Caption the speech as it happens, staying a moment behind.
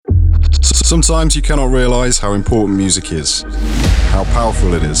Sometimes you cannot realize how important music is, how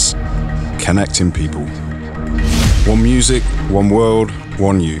powerful it is, connecting people. One music, one world,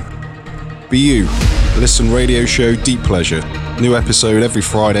 one you. Be you. Listen radio show Deep Pleasure. New episode every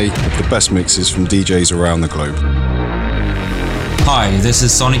Friday with the best mixes from DJs around the globe. Hi, this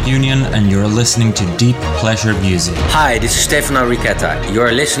is Sonic Union and you're listening to Deep Pleasure Music. Hi, this is Stefano Riquetta.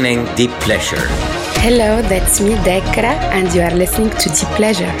 You're listening Deep Pleasure. Hello, that's me, Dekra, and you are listening to Deep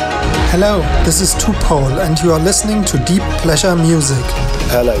Pleasure. Hello, this is Tupol, and you are listening to Deep Pleasure Music.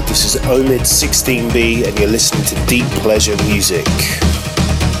 Hello, this is Omid 16B, and you're listening to Deep Pleasure Music.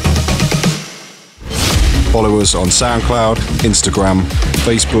 Follow us on SoundCloud, Instagram,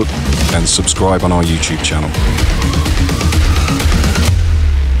 Facebook, and subscribe on our YouTube channel.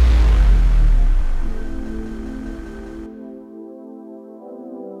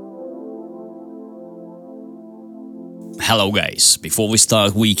 Hello guys, before we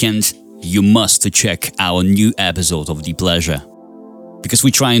start weekend, you must check our new episode of Deep Pleasure. Because we're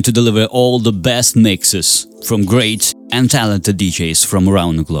trying to deliver all the best mixes from great and talented DJs from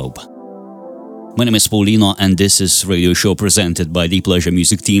around the globe. My name is Paulino and this is radio show presented by Deep Pleasure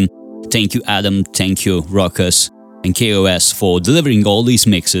Music Team. Thank you Adam, thank you Ruckus and KOS for delivering all these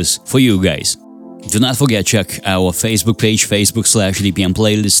mixes for you guys. Do not forget check our Facebook page, Facebook/DPM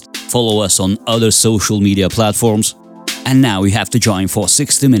playlist. Follow us on other social media platforms. And now we have to join for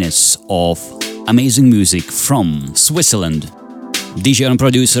 60 minutes of amazing music from Switzerland. DJ and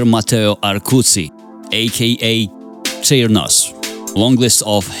producer Matteo Arcuzzi, aka Cyrnos. Long list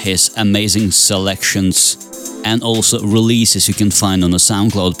of his amazing selections and also releases you can find on the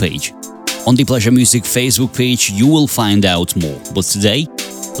SoundCloud page. On the Pleasure Music Facebook page you will find out more. But today,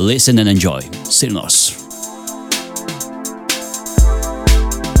 listen and enjoy Cyrnos.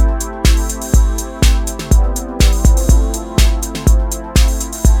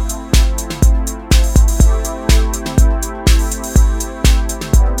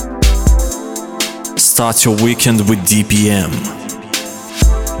 Start your weekend with DPM.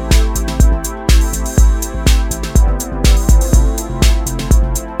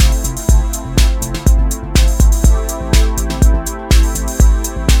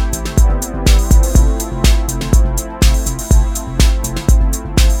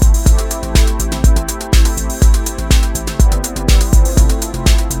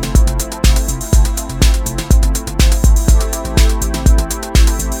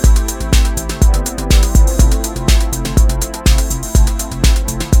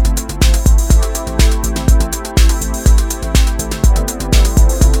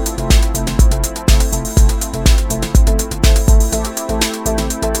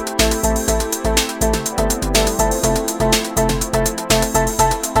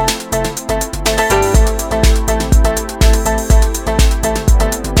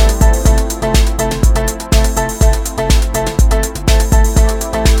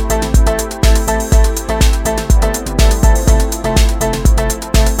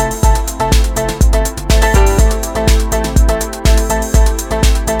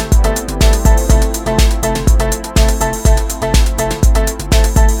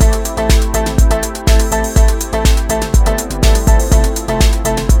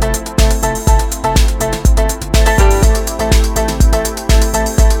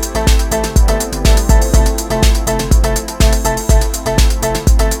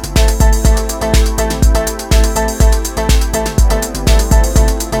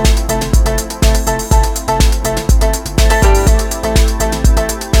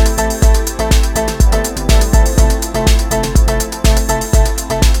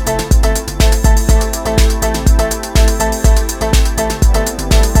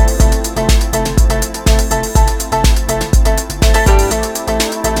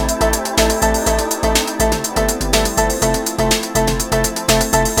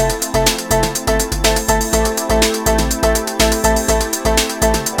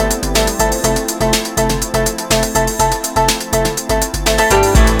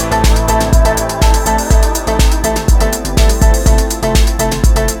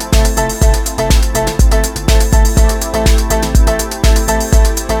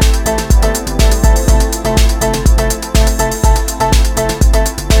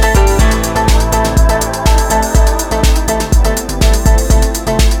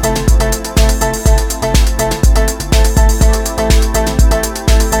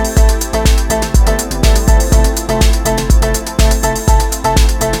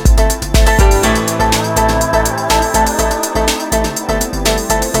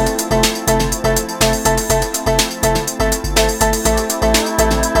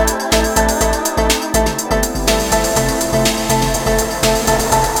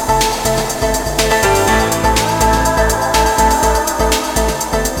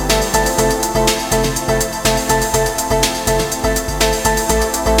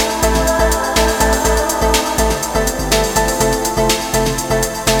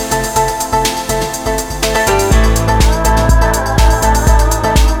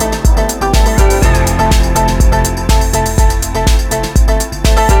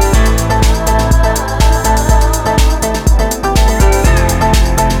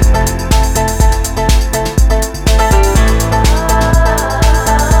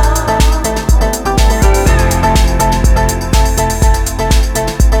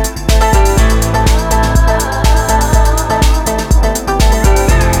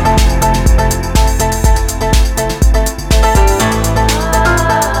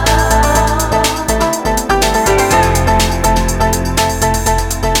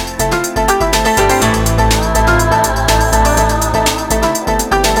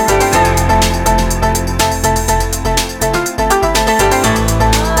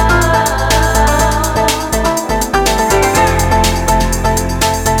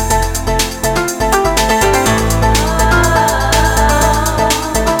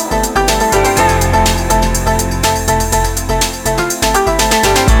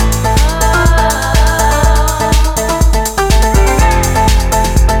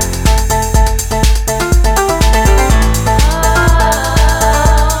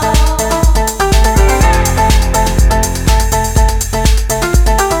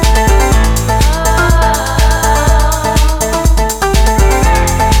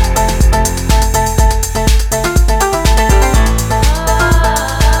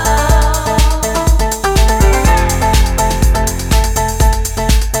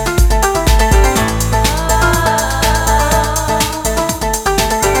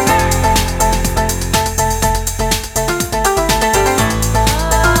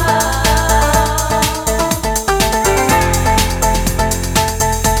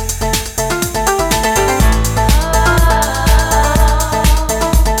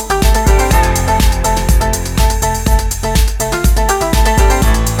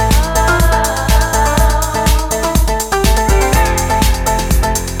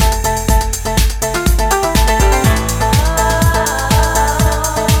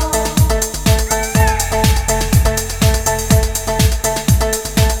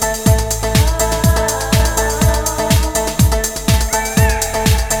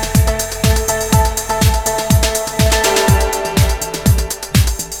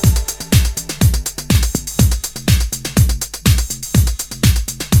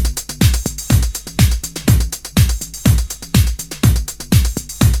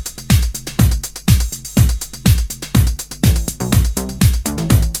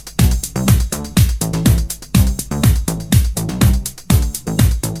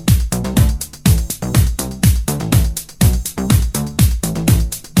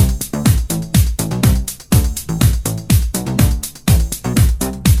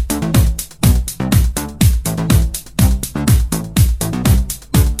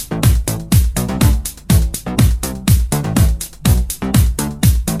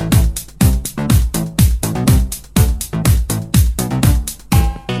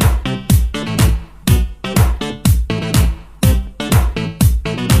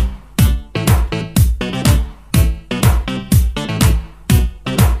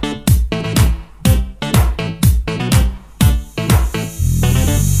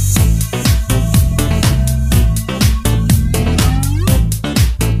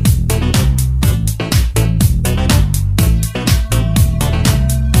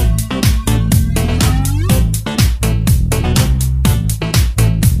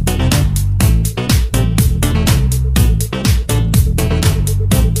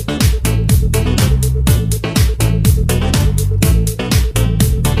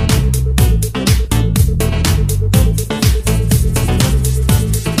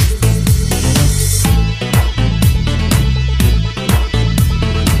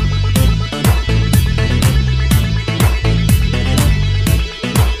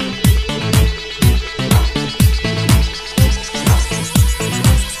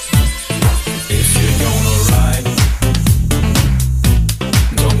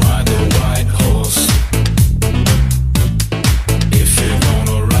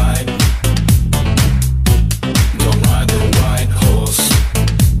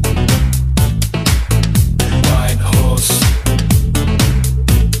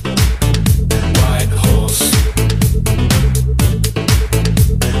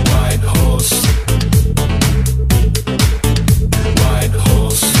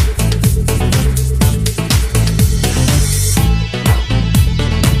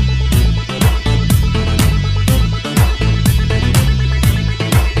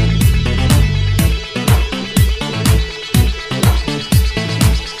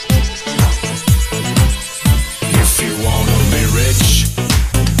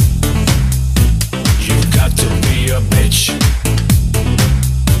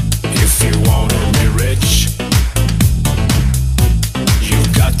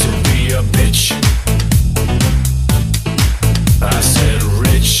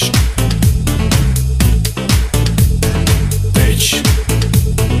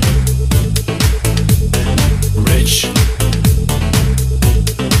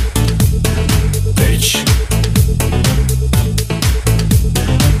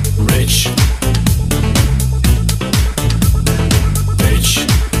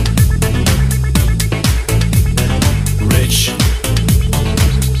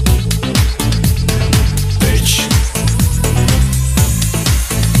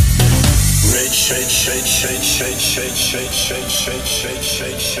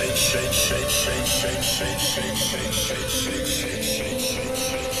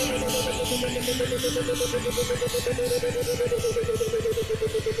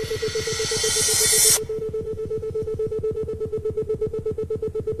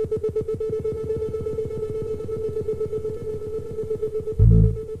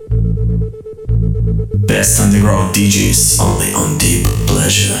 Best underground DJs only on Deep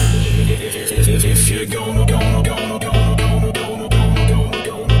Pleasure. If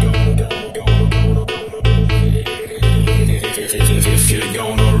you're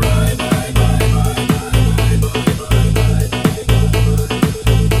gonna ride,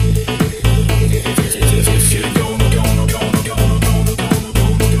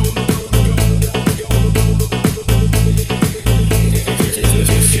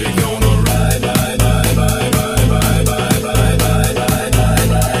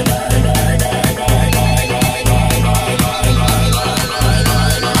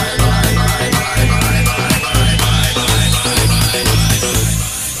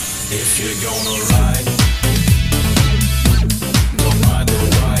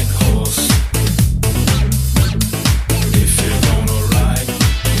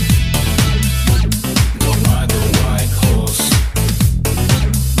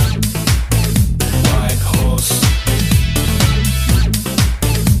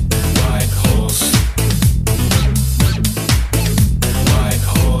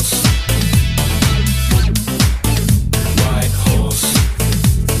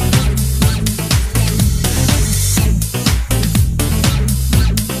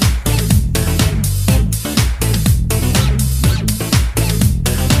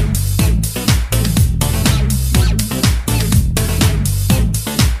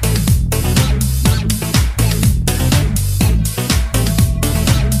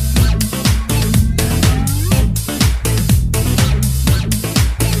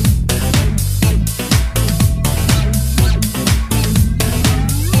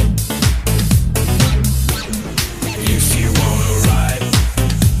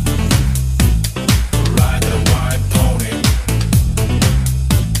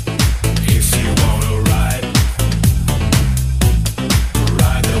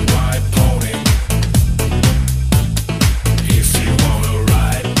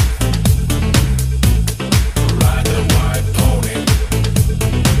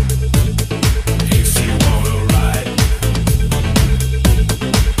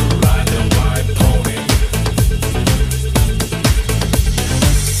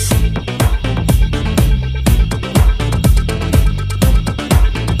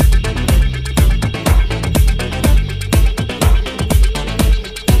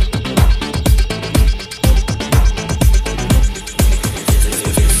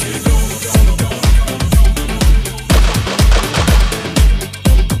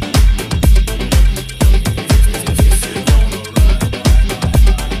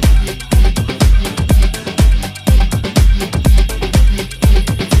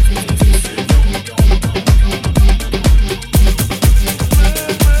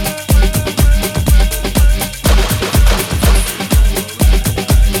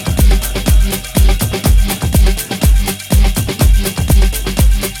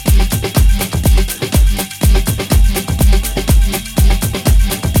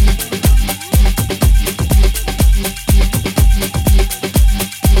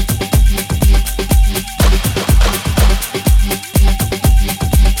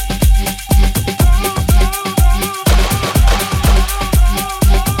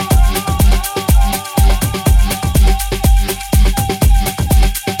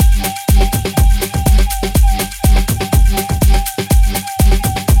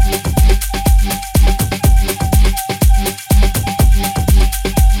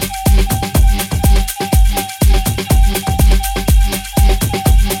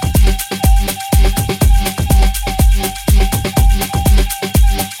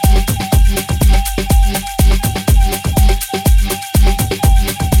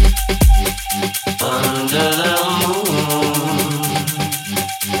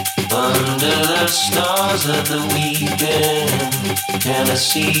 stars of the weekend, can I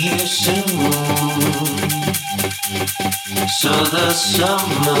see you soon? So the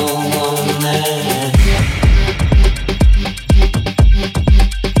summer won't end.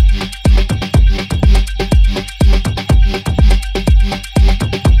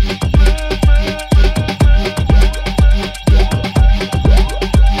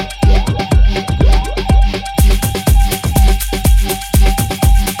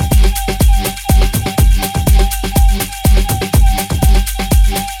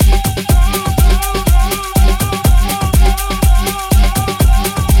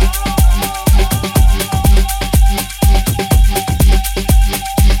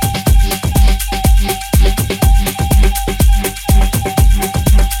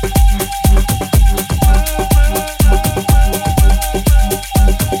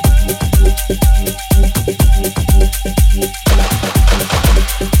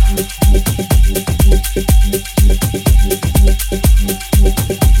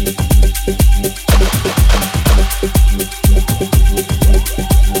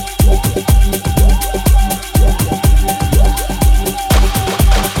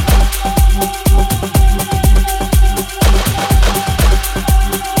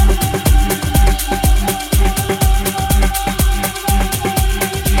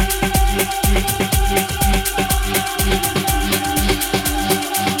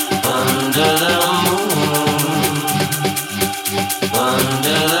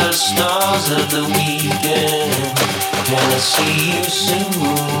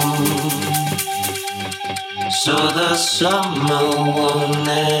 Summer won't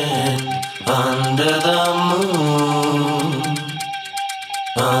end under the moon,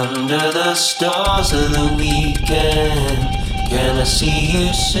 under the stars of the weekend. Can I see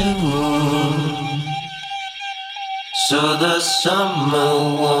you soon? So the summer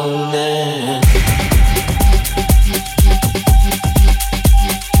won't end.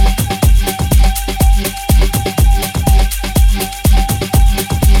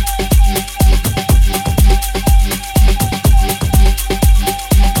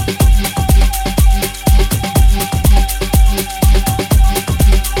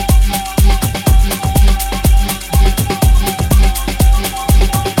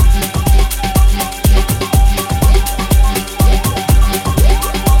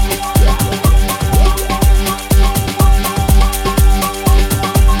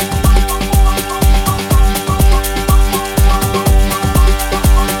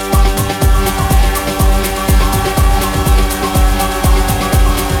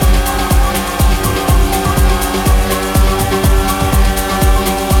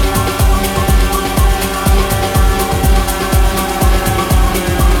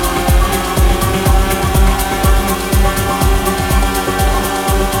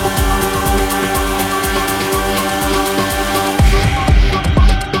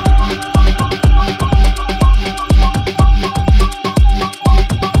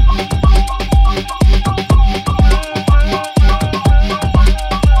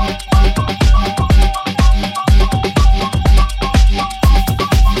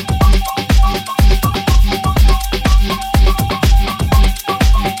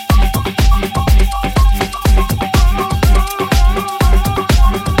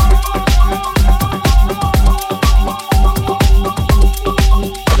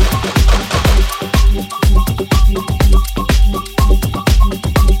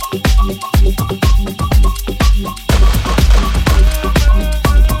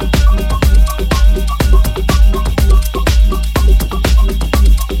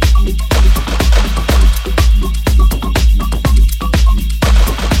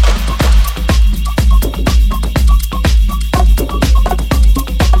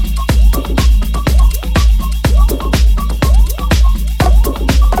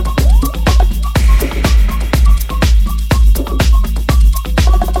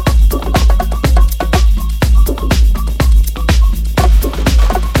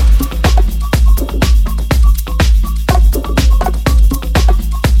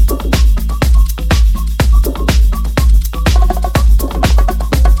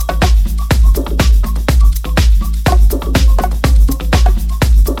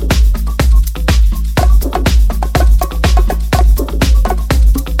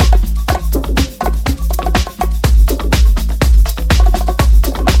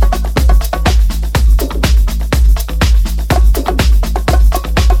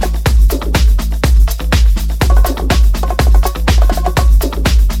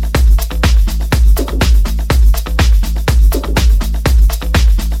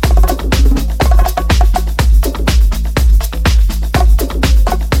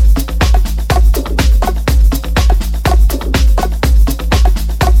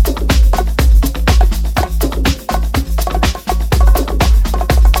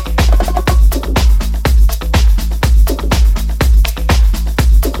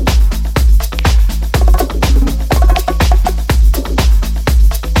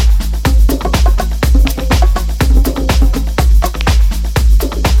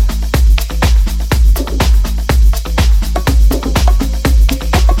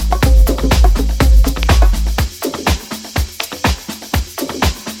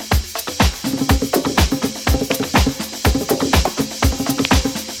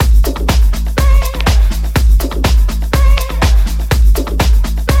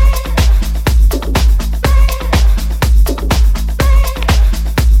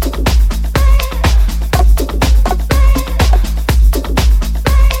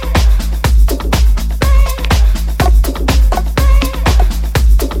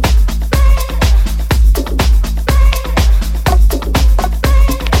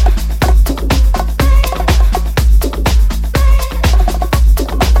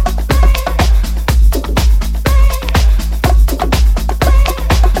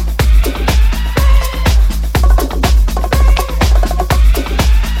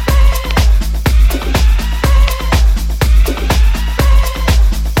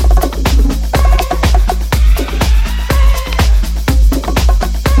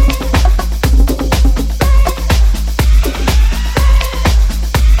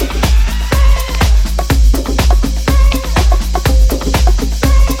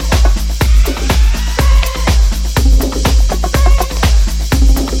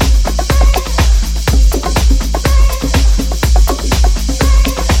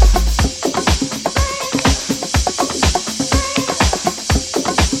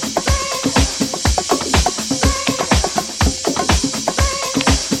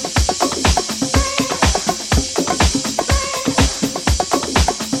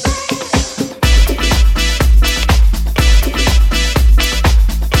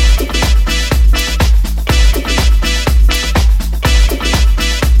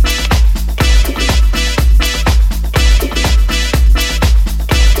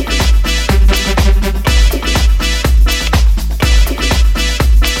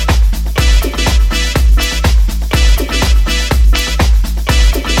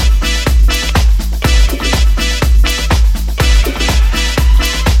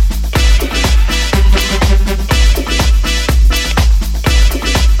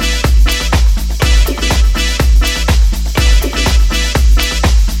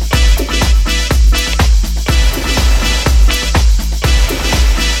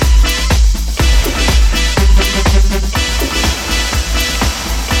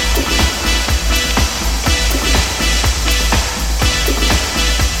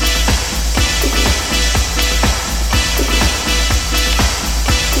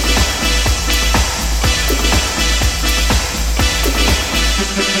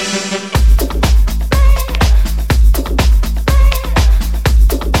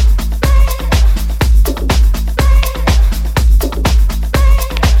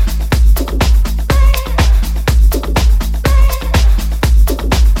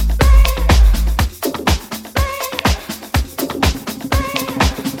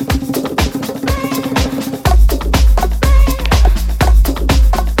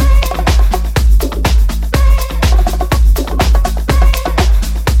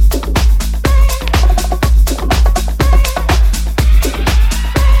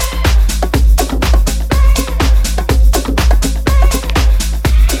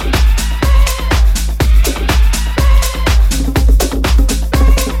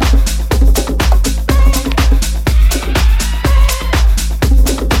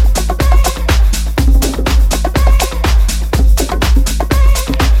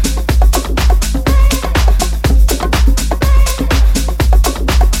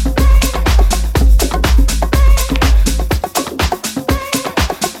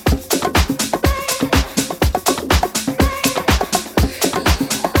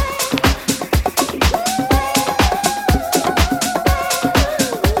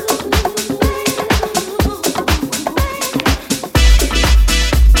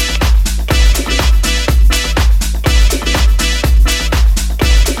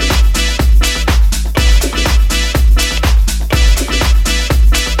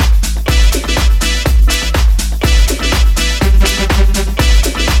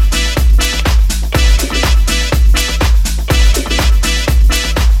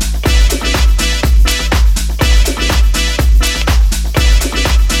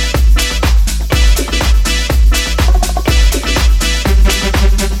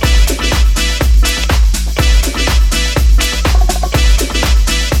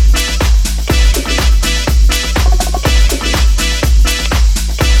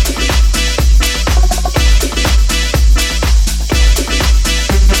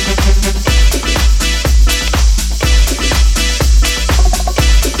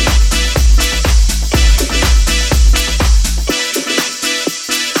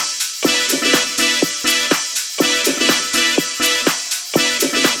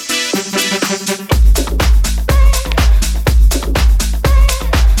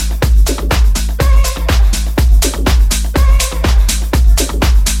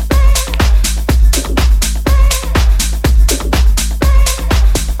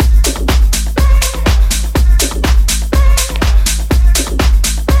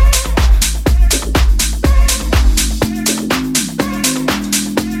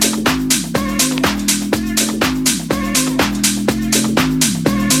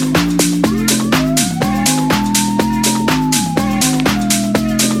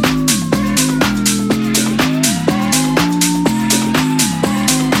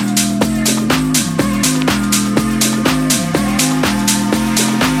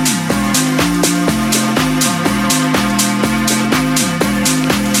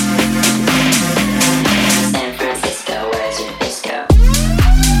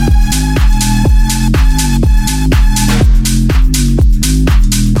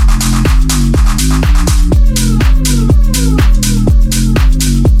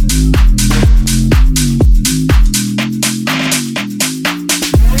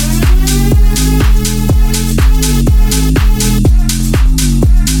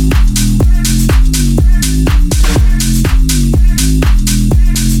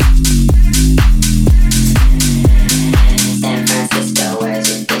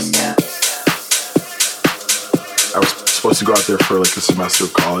 to go out there for like a semester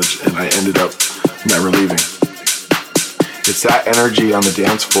of college, and I ended up never leaving. It's that energy on the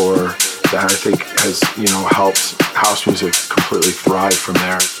dance floor that I think has, helped house music completely thrive from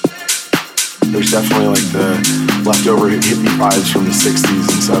there. There's definitely like the leftover hippie vibes from the 60s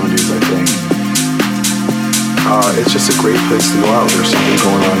and 70s, I think. It's just a great place to go out. There's something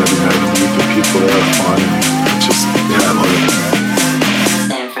going on every night of the week. The people there are fun. It's just, I love it.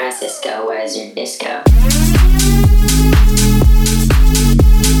 San Francisco, where's your disco?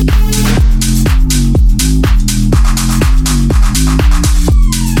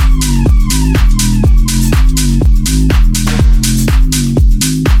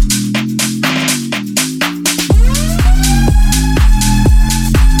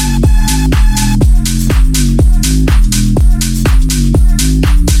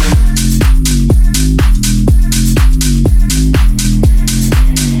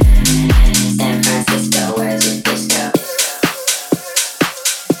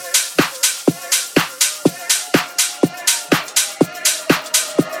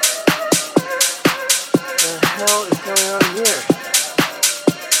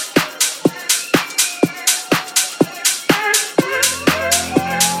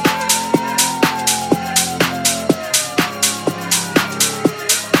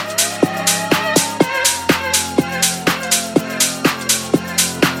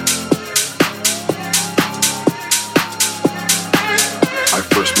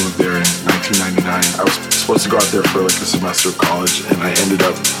 Supposed to go out there for like a semester of college, and I ended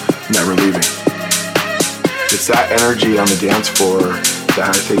up never leaving. It's that energy on the dance floor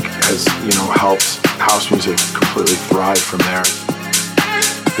that I think has, helped house music completely thrive from there.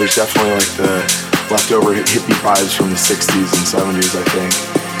 There's definitely like the leftover hippie vibes from the 60s and 70s, I think.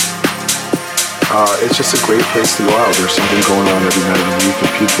 It's just a great place to go out. There's something going on every night of the week.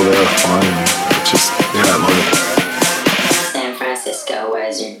 The people there are fun, and it's just, I love it. San Francisco,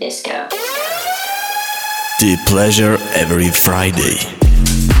 where's your disco? Deep Pleasure every Friday.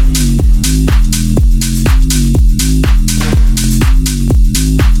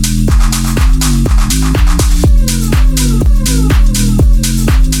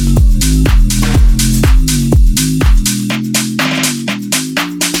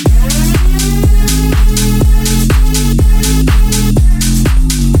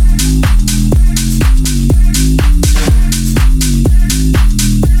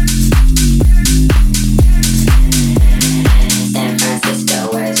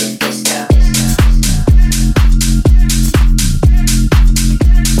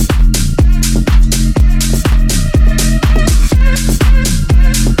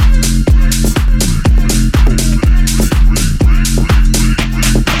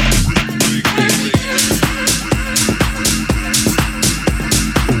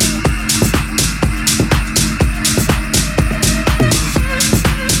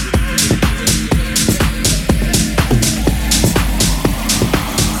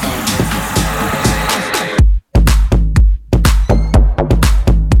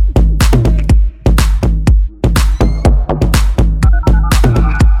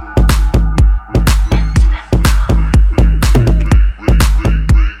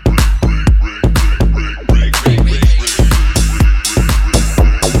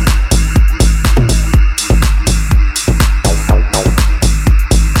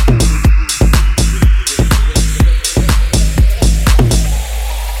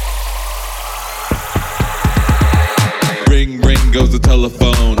 goes the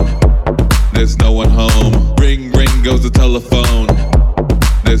telephone. There's no one home. Ring, ring goes the telephone.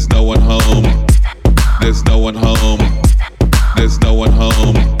 There's no one home. There's no one home. There's no one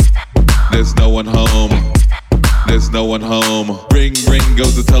home. There's no one home. There's no one home. Ring, ring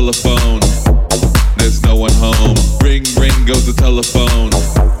goes the telephone. There's no one home. Ring, ring goes the telephone.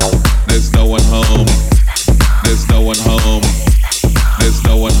 There's no one home. There's no one home. There's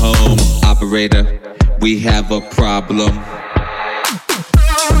no one home. Operator, we have a problem.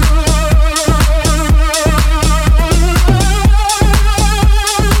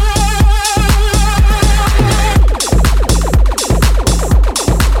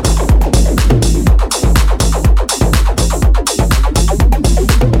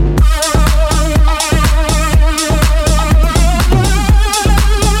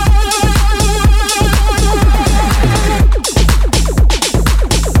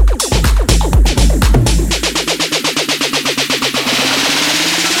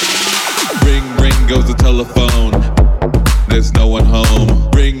 Goes the telephone. There's no one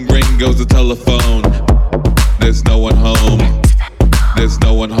home. Ring, ring goes the telephone. There's no one home. There's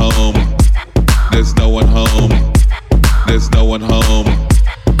no one home. There's no one home. There's no one home.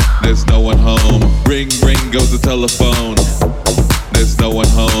 There's no one home. Ring, ring goes the telephone.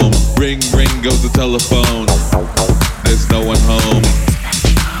 telephone. There's no one home.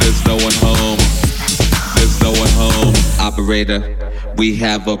 There's no one home. There's no one home. Operator, we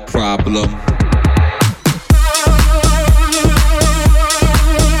have a problem.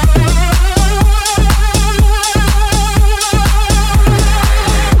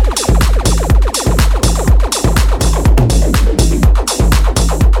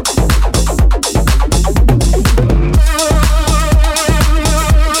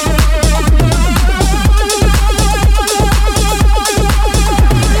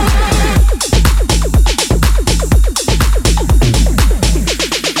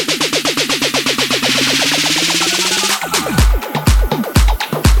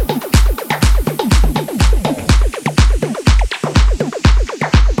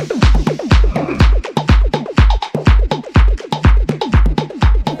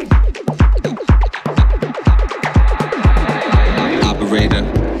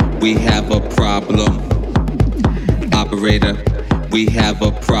 We have a problem. Operator, we have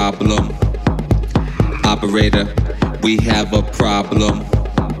a problem. Operator, we have a problem.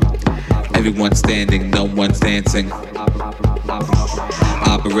 Everyone's standing, no one's dancing.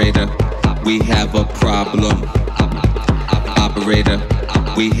 Operator, we have a problem. Operator,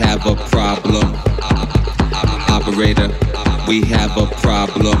 we have a problem. Operator, we have a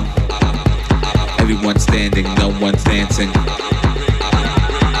problem. Everyone's standing, no one's dancing.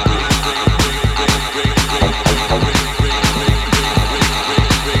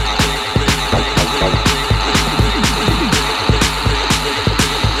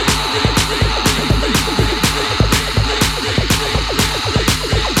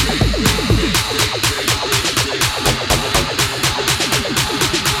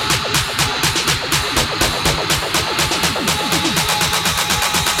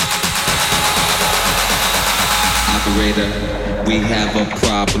 We have a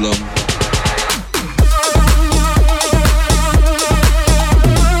problem.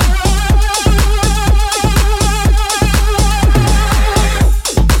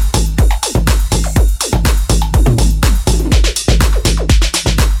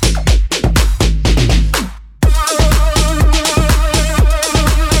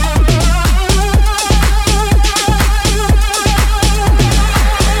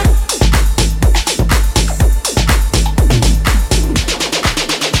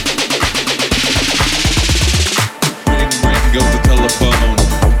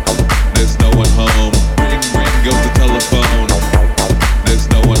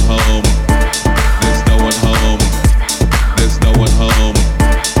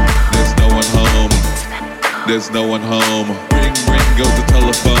 There's no one home. Ring, ring goes the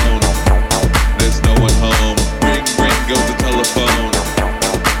telephone. There's no one home. Ring, ring goes the telephone.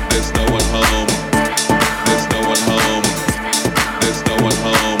 There's no one home. There's no one home. There's no one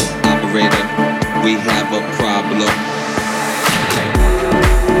home. Operator, we have a problem.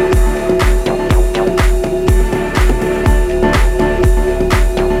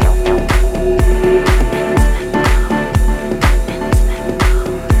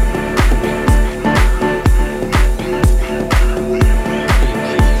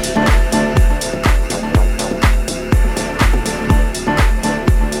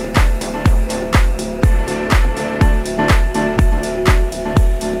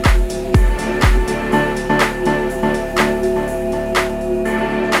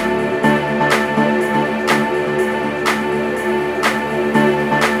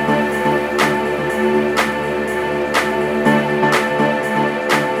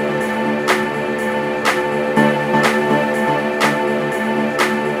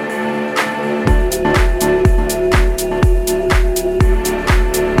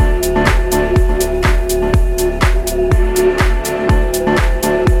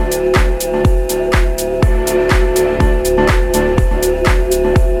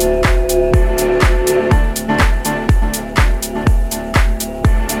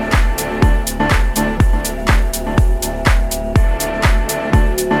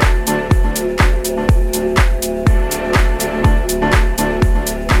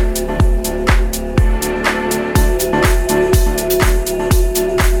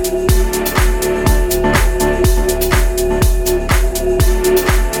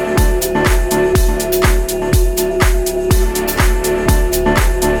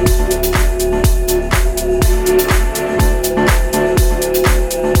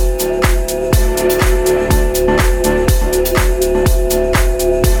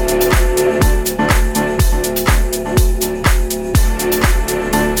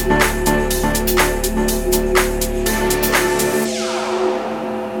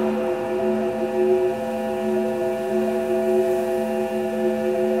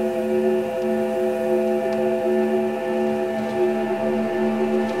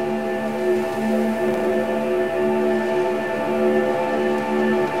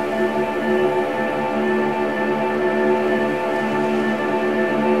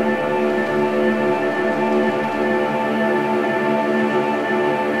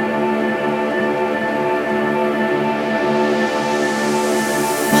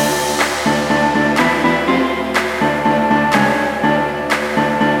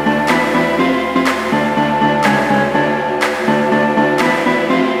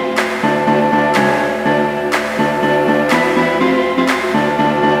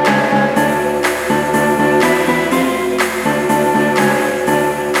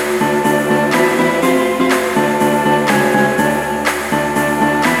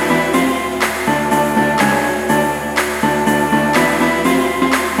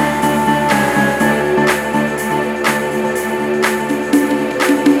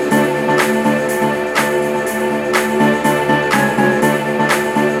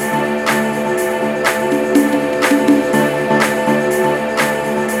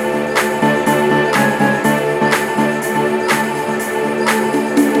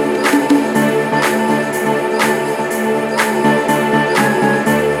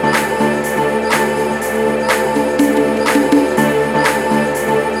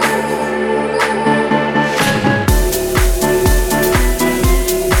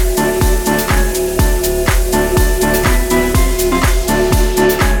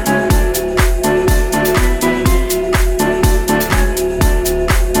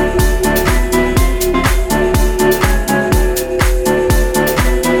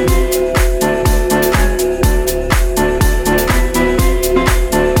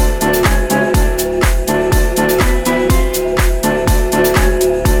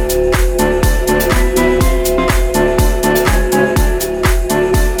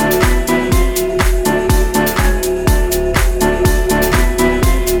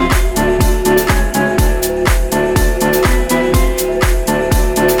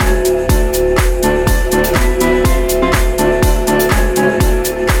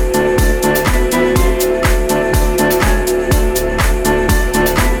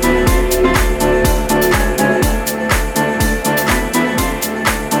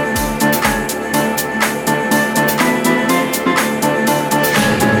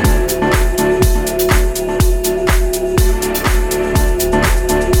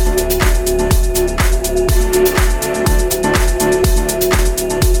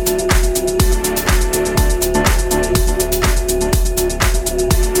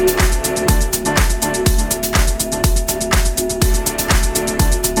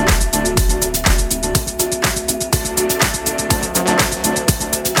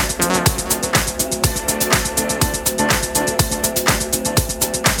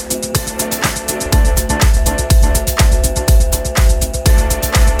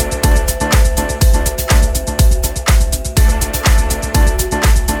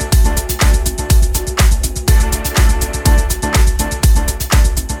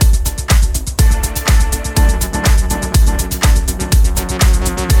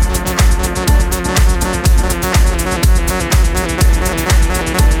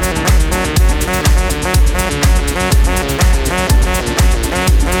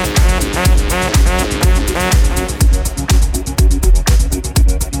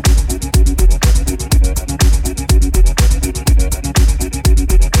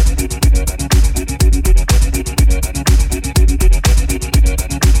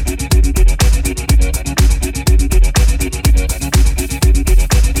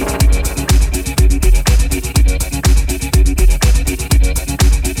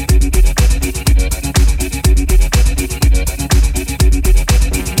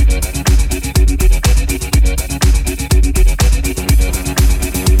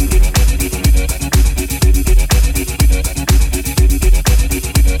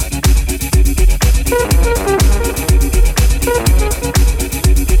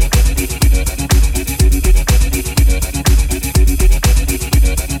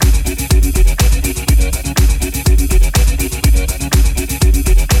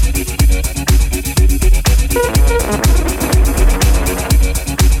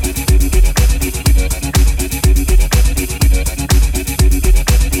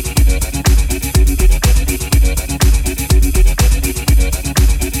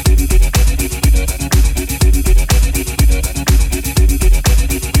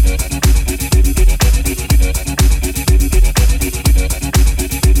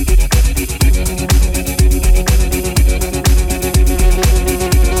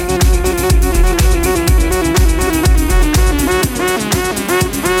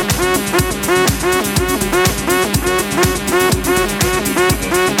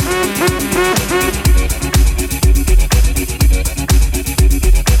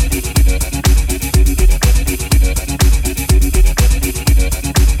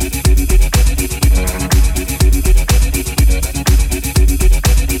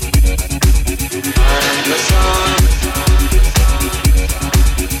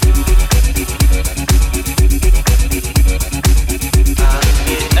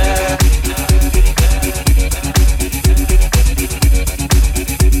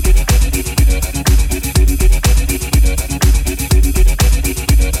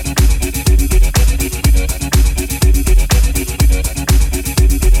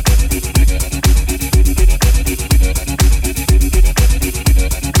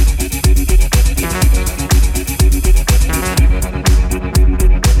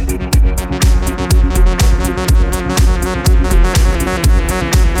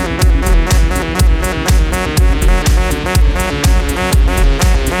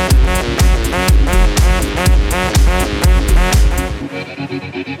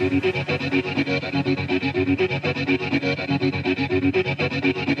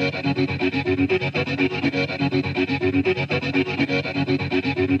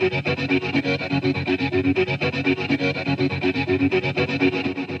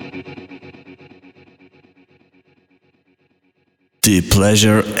 Deep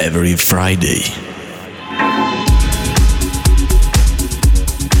Pleasure every Friday.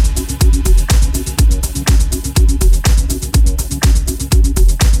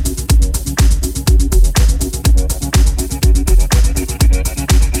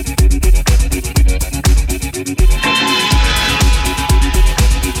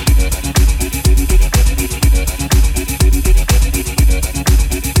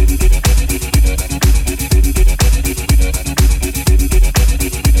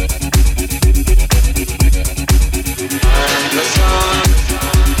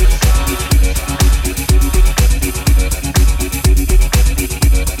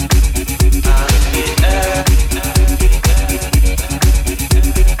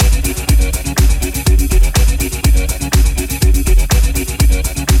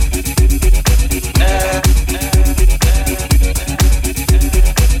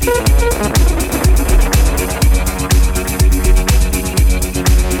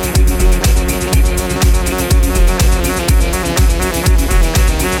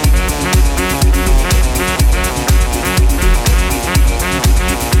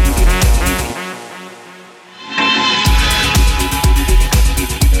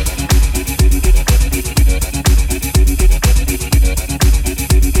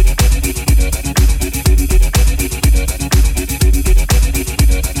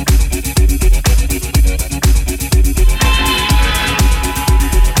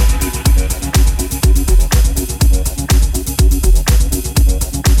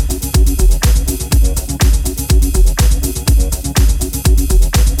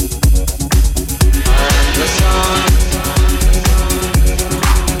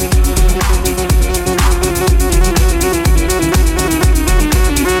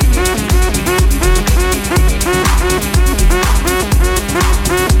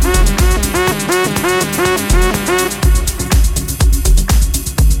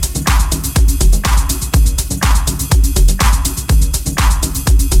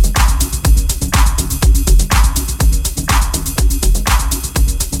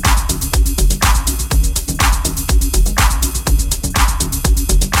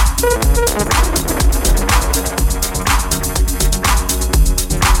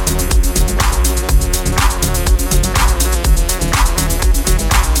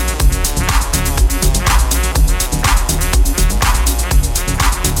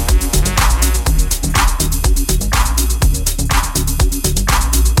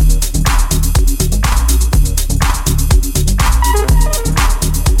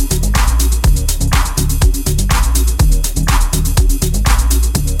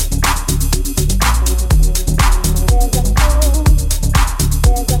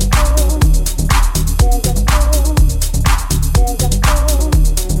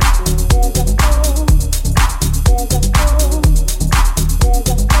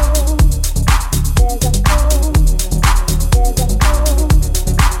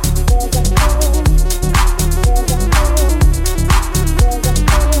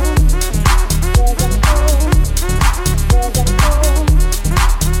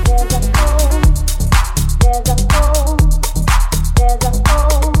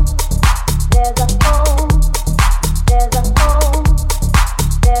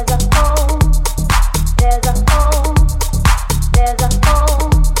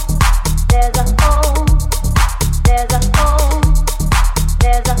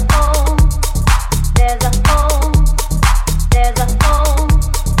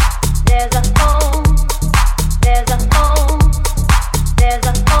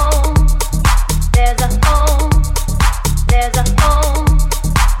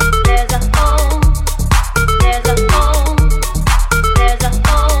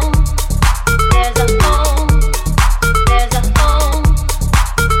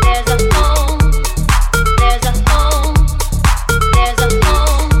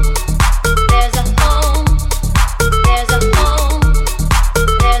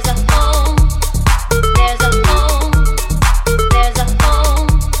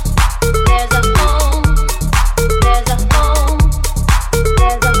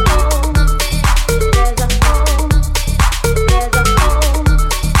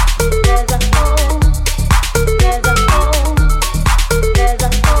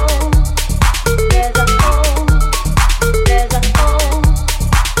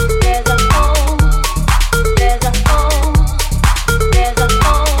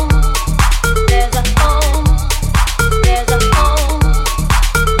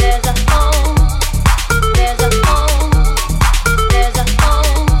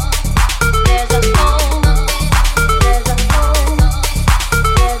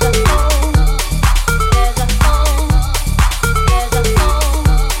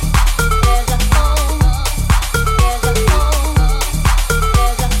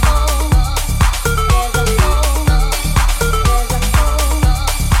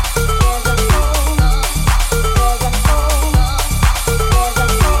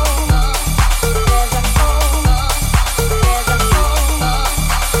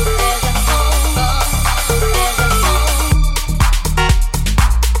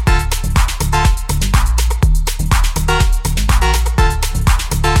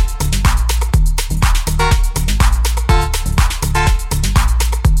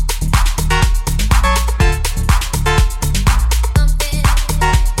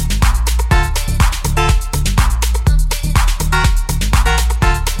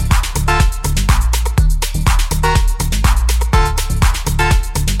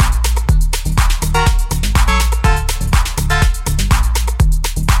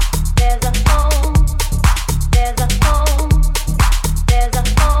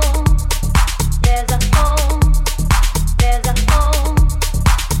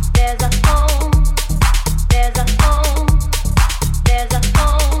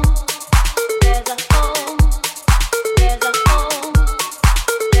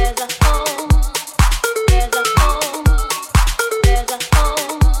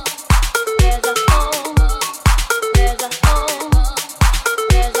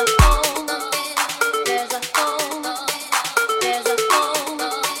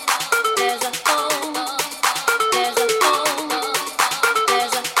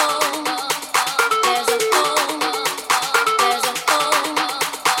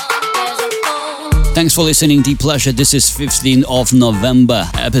 Thanks for listening, Deep Pleasure. This is 15th of November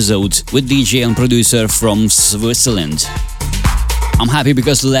episode with DJ and producer from Switzerland. I'm happy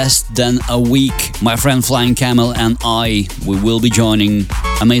because less than a week, my friend Flying Camel and we will be joining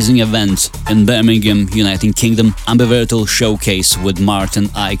amazing event in Birmingham, United Kingdom, Ambivertal Showcase with Martin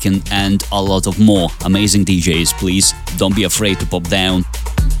Eichen and a lot of more amazing DJs. Please don't be afraid to pop down.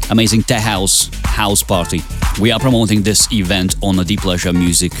 Amazing tech house party. We are promoting this event on the Deep Pleasure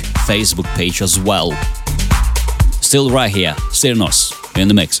Music Facebook page as well. Still right here, Cyrnos in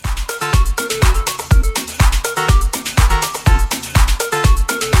the mix.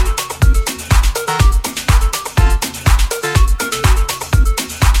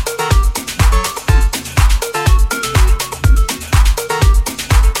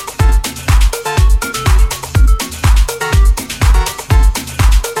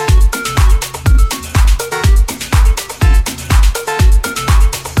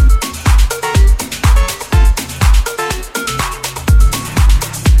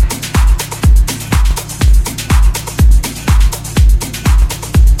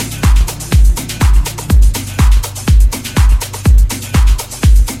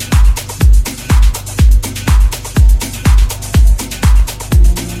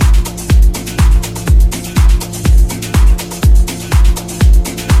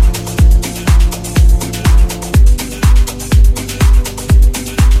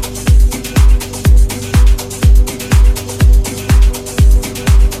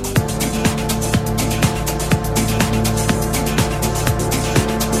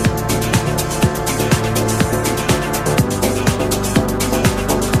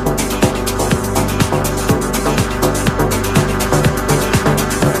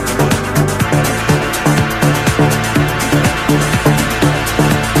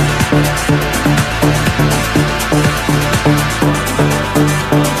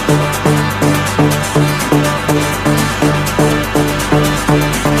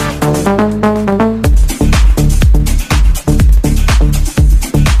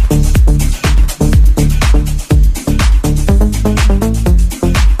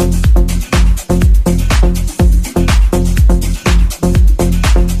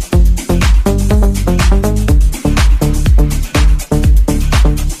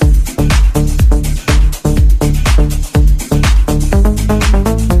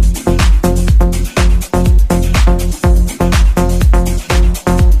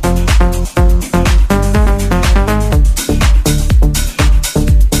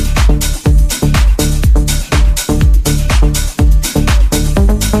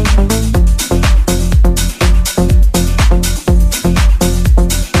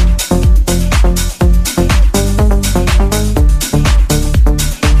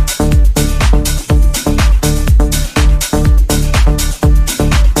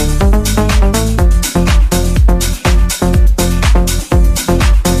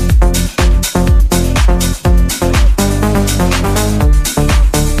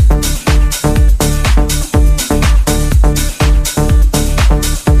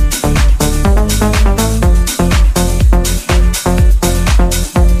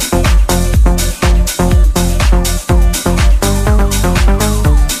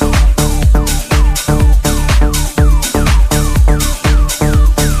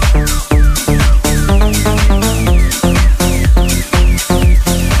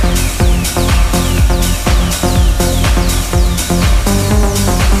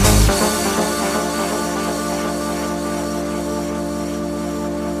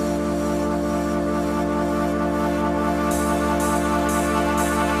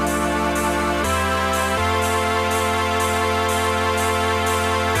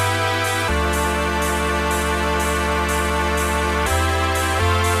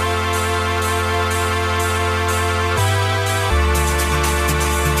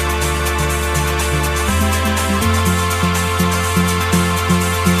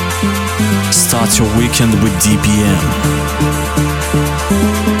 Start your weekend with DPM.